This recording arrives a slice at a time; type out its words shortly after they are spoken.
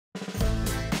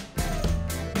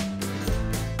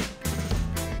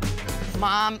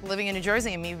Mom living in New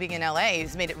Jersey and me being in LA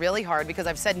has made it really hard because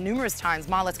I've said numerous times,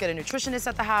 Ma, let's get a nutritionist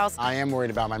at the house. I am worried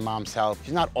about my mom's health.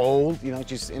 She's not old, you know,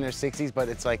 she's in her 60s, but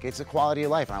it's like, it's a quality of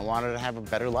life, and I want her to have a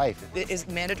better life. It is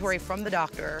mandatory from the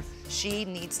doctor. She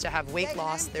needs to have weight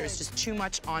loss. There's just too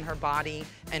much on her body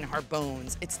and her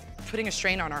bones. It's putting a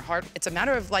strain on her heart. It's a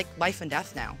matter of like life and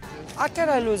death now. How can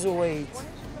I lose weight?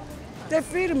 They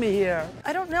feed me here.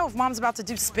 I don't know if Mom's about to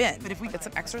do spin, but if we get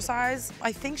some exercise,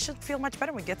 I think she'll feel much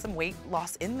better when we get some weight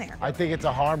loss in there. I think it's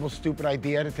a horrible, stupid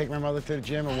idea to take my mother to the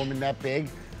gym, a woman that big,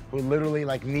 who literally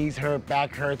like knees hurt,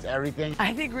 back hurts, everything.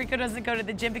 I think Rico doesn't go to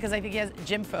the gym because I think he has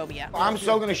gym phobia. I'm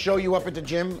so gonna show you up at the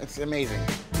gym, it's amazing.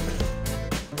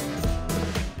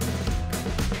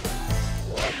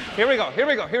 Here we go, here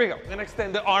we go, here we go. Then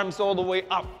extend the arms all the way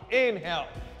up. Inhale.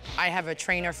 I have a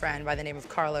trainer friend by the name of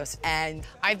Carlos, and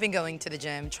I've been going to the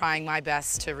gym, trying my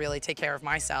best to really take care of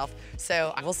myself.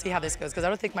 So we'll see how this goes, because I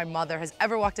don't think my mother has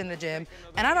ever walked in the gym,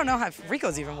 and I don't know if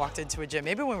Rico's even walked into a gym,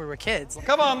 maybe when we were kids.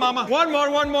 Come on, mama. One more,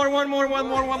 one more, one more, one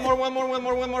more, one more, one more, one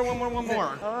more, one more, one more, one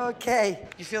more. Okay.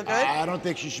 You feel good? I don't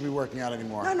think she should be working out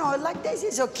anymore. No, like this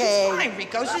is okay. She's fine,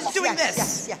 Rico. She's doing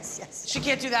this. Yes. She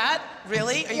can't do that?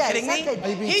 Really? Are you kidding me?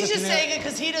 Okay. He's just saying it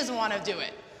because he doesn't want to do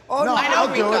it. Oh, no, I know, I'll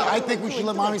do Rico. it. I think we should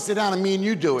let mommy sit down and me and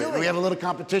you do it. Do it. We have a little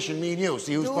competition, me and you.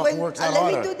 See who's Do fucking it. works out Let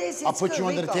me harder. do this. I'll It's put good, you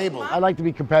under the Rico. table. I like to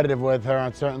be competitive with her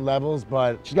on certain levels,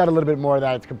 but she's got a little bit more of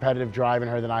that competitive drive in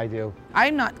her than I do.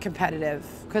 I'm not competitive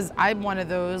because I'm one of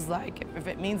those, like, if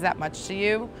it means that much to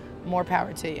you, more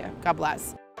power to you. God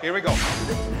bless. Here we go.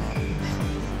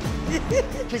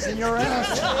 Kicking your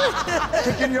ass.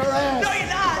 Kicking your ass. No, you're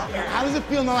not. How does it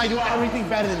feel now I do everything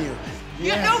better than you? You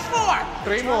Yes. go 4.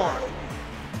 3 more.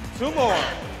 2 more.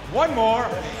 1 more.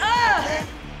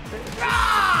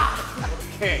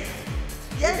 Okay.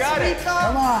 Yes, got it. Rico.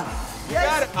 Come on. You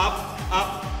got it. Up,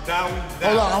 down, down.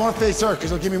 Hold on, I want to face her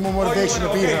because it'll give me more motivation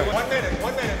to beat her. 1 minute,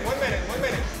 1 minute, 1 minute, 1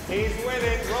 minute. He's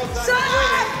winning. Rosa's Son!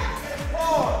 winning.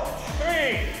 4,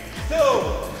 3,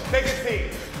 2, take a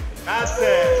seat. That's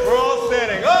it. We're all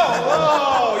sitting.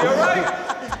 Oh, whoa, you're right.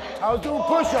 I was doing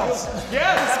push-ups.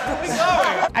 Yes, keep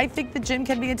going. I think the gym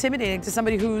can be intimidating to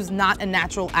somebody who's not a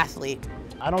natural athlete.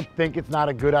 I don't think it's not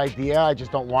a good idea. I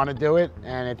just don't want to do it,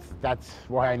 and that's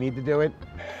why I need to do it.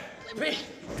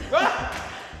 Come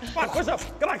on, push up.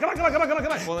 Come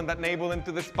on. Pulling that navel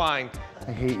into the spine.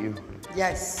 I hate you.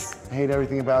 Yes. I hate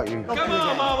everything about you. Come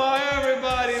on, mama,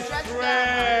 everybody stretch.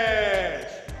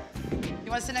 You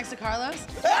want to sit next to Carlos?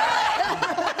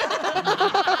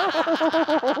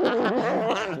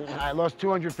 I lost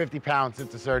 250 pounds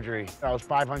since the surgery. I was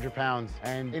 500 pounds,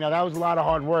 and that was a lot of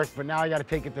hard work, but now I got to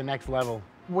take it to the next level.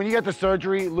 When you get the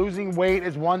surgery, losing weight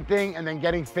is one thing, and then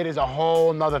getting fit is a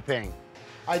whole nother thing.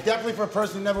 I definitely, for a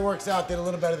person who never works out, did a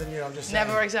little better than you, I'm just saying.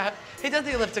 Never works out. He does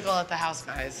the elliptical at the house,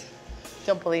 guys.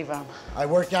 Don't believe him. I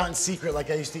work out in secret like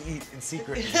I used to eat in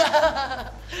secret.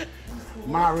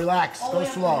 Ma, relax, go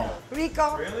slow.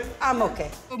 Rico, really? I'm okay.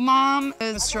 Mom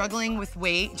is struggling with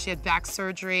weight. She had back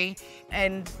surgery,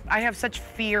 and I have such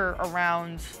fear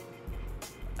around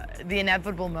the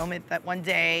inevitable moment that one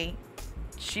day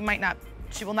she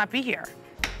will not be here.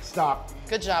 Stop.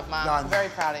 Good job, Mom. Done. I'm very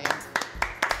proud of you.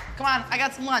 Come on, I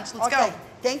got some lunch. Let's Okay, go.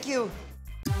 thank you.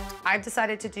 I've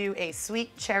decided to do a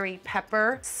sweet cherry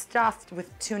pepper stuffed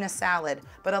with tuna salad,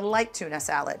 but a light tuna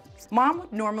salad. Mom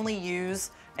would normally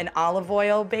use an olive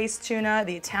oil based tuna.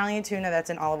 The Italian tuna that's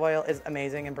in olive oil is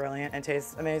amazing and brilliant and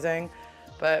tastes amazing.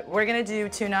 But we're gonna do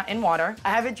tuna in water.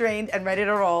 I have it drained and ready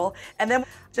to roll. And then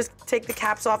just take the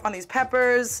caps off on these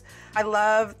peppers. I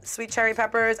love sweet cherry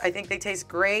peppers. I think they taste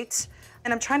great.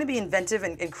 And I'm trying to be inventive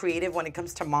and creative when it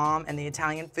comes to Mom and the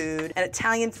Italian food and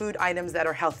Italian food items that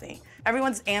are healthy.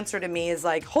 Everyone's answer to me is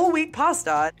like whole wheat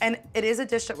pasta, and it is a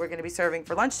dish that we're gonna be serving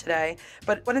for lunch today.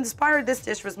 But what inspired this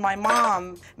dish was my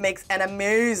mom makes an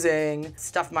amazing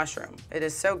stuffed mushroom. It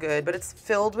is so good, but it's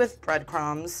filled with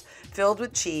breadcrumbs, filled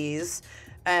with cheese,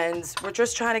 and we're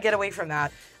just trying to get away from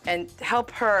that and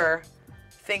help her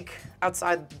think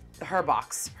outside her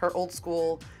box, her old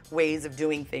school ways of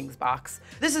doing things box.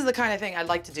 This is the kind of thing I'd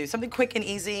like to do, something quick and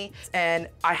easy, and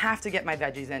I have to get my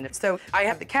veggies in. So I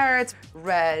have the carrots,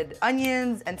 red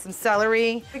onions, and some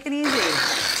celery. Quick and easy.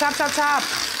 Chop, chop, chop.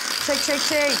 Shake, shake,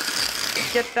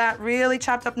 shake. Get that really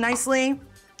chopped up nicely.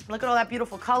 Look at all that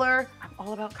beautiful color. I'm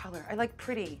all about color. I like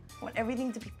pretty. I want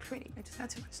everything to be pretty. I just got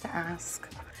too much to ask.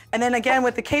 And then again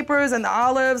with the capers and the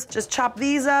olives, just chop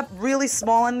these up really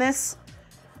small in this,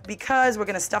 because we're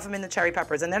gonna stuff them in the cherry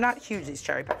peppers, and they're not huge, these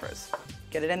cherry peppers.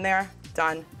 Get it in there,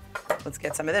 done. Let's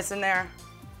get some of this in there.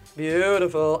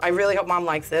 Beautiful. I really hope Mom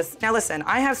likes this. Now listen,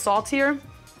 I have salt here.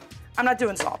 I'm not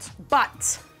doing salt,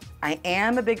 but I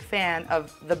am a big fan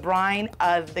of the brine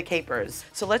of the capers.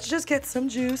 So let's just get some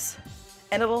juice,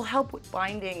 and it'll help with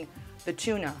binding the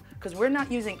tuna, because we're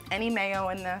not using any mayo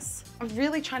in this. I'm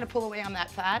really trying to pull away on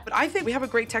that fat, but I think we have a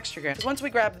great texture here. Once we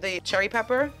grab the cherry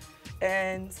pepper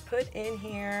and put in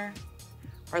here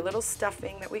our little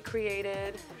stuffing that we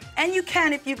created, and you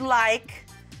can, if you'd like,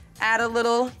 add a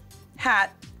little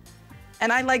hat.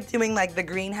 And I like doing like the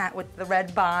green hat with the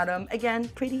red bottom. Again,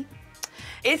 pretty.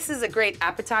 This is a great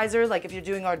appetizer, like if you're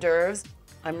doing hors d'oeuvres.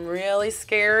 I'm really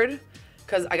scared,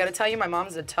 because I gotta tell you, my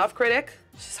mom's a tough critic.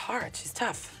 She's hard, she's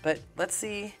tough. But let's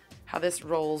see how this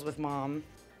rolls with Mom.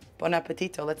 Bon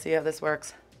appetito, let's see how this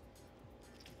works.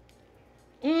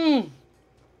 Did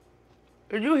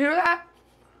you hear that?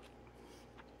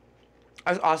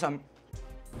 That's awesome.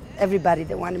 Everybody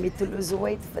that wanted me to lose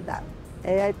weight for that.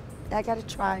 I gotta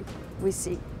try. We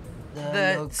see.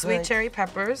 The sweet cherry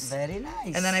peppers. Very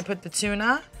nice. And then I put the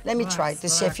tuna. Let me try to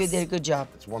see if you did a good job.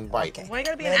 It's one bite. Okay. Why you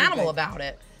gotta be an Very animal good. about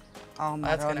it? Oh my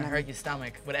That's God. gonna hurt your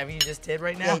stomach. Whatever you just did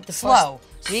right now. Yeah, the slow,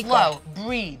 first- slow,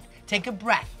 breathe, take a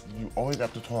breath. You always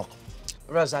have to talk.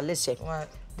 Rosa, listen. What?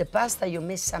 The pasta, you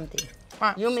missed something.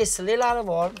 What? You missed a little olive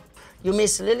oil. You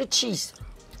missed a little cheese.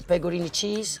 Pecorino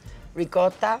cheese,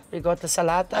 ricotta I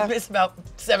salata. miss about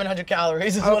 700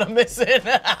 calories is what I'm missing.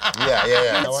 Yeah.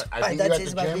 You know what? I think you That at is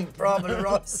the my gym. big problem,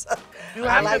 Rosa.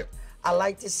 I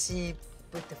like to see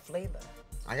with the flavor.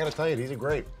 I gotta tell you, these are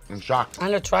great. I'm shocked. I'm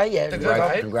gonna try it. good,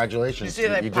 right? Congratulations. You see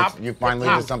that pop? You finally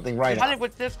Pop. did something right. I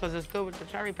with this because it's good with the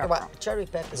cherry pepper. Well, cherry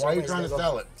peppers. Why are you always trying to the go.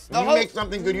 sell it? The When you whole- make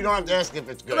something good, you don't have to ask if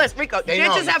it's good. Listen, Rico, They you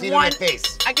can't know, just have see it in their one.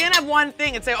 face. I can't have one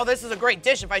thing and say, oh, this is a great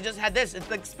dish if I just had this. It's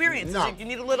the experience. No. You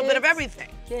need a little bit of everything.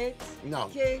 Kids. No.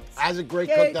 Kids. As a great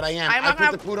Kids. cook that I am, I'm I not put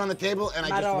gonna- the food on the table and I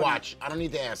just Madonna. watch. I don't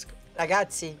need to ask.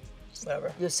 Ragazzi,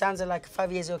 Whatever. you sound like 5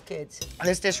 years old kids.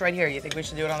 This dish right here, you think we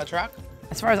should do it on the truck?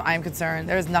 As far as I'm concerned,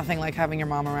 there's nothing like having your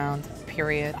mom around,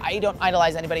 period. I don't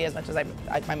idolize anybody as much as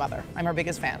my mother. I'm her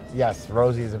biggest fan. Yes,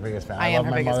 Rosie is the biggest fan. I am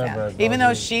her biggest fan. Even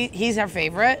though he's her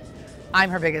favorite, I'm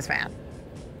her biggest fan.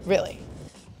 Really.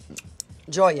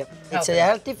 Enjoy it. It's Okay. a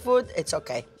healthy food. It's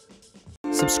okay.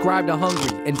 Subscribe to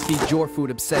Hungry and feed your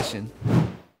food obsession.